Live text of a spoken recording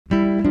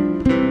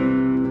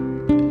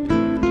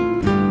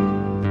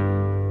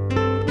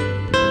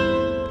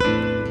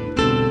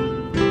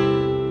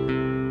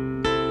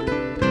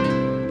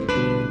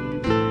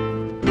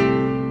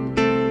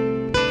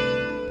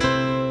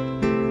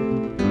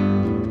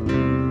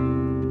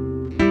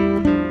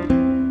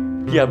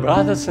Dear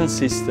brothers and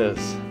sisters,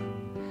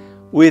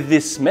 with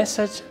this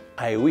message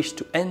I wish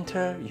to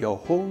enter your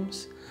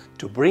homes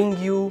to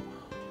bring you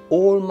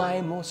all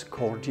my most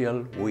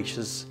cordial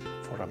wishes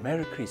for a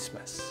Merry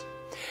Christmas.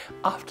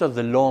 After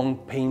the long,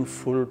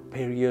 painful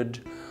period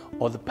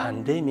of the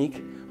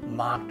pandemic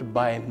marked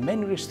by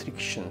many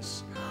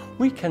restrictions,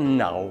 we can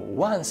now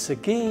once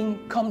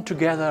again come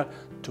together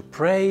to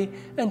pray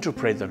and to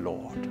pray the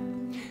Lord.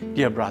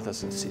 Dear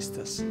brothers and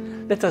sisters,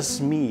 let us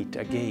meet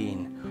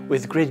again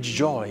with great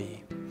joy.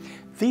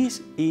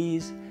 This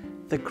is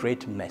the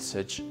great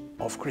message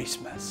of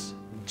Christmas.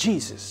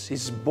 Jesus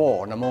is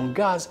born among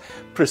us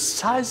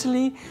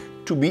precisely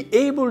to be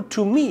able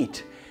to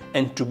meet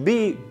and to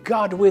be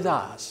God with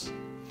us.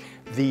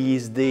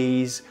 These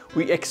days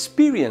we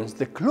experience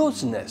the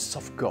closeness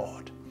of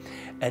God.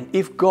 And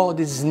if God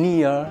is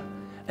near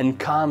and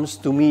comes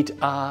to meet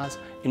us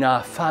in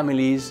our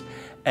families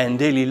and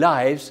daily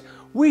lives,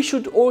 we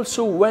should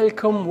also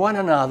welcome one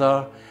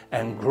another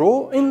and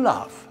grow in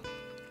love.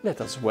 Let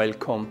us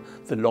welcome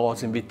the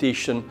Lord's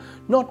invitation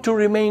not to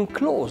remain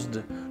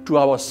closed to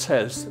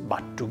ourselves,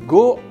 but to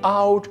go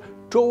out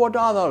toward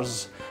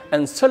others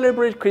and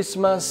celebrate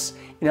Christmas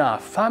in our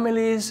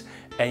families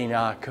and in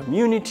our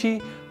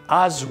community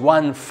as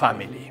one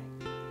family.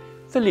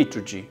 The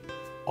liturgy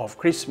of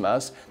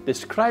Christmas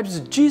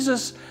describes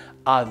Jesus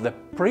as the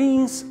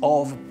Prince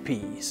of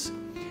Peace.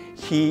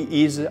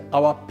 He is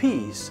our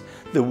peace,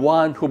 the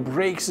one who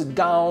breaks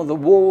down the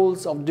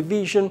walls of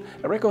division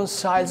and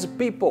reconciles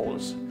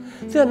peoples.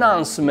 The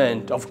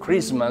announcement of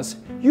Christmas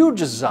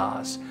urges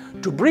us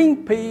to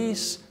bring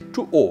peace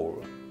to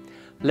all.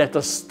 Let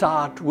us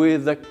start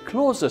with the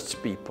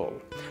closest people.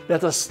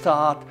 Let us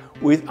start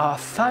with our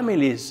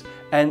families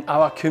and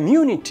our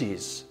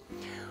communities.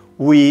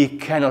 We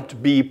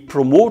cannot be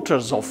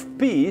promoters of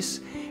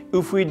peace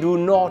if we do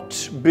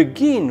not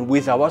begin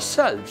with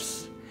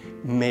ourselves.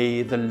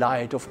 May the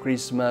light of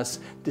Christmas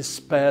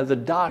dispel the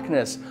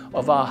darkness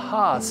of our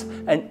hearts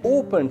and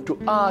open to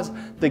us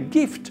the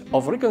gift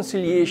of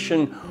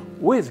reconciliation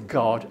with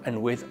God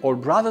and with all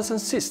brothers and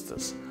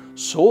sisters,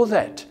 so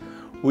that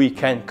we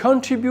can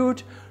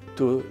contribute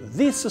to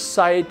this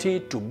society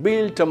to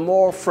build a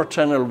more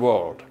fraternal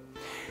world.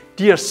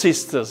 Dear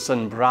sisters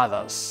and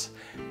brothers,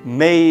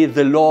 may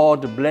the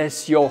Lord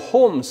bless your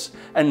homes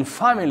and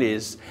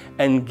families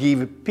and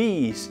give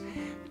peace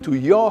to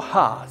your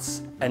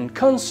hearts and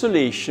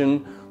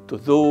consolation to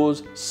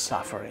those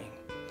suffering.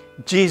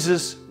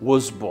 Jesus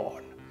was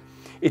born.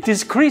 It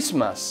is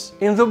Christmas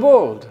in the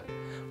world.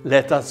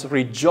 Let us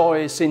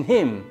rejoice in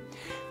Him.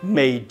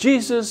 May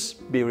Jesus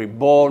be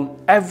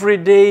reborn every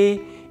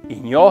day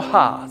in your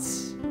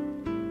hearts.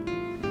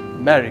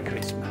 Merry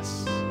Christmas.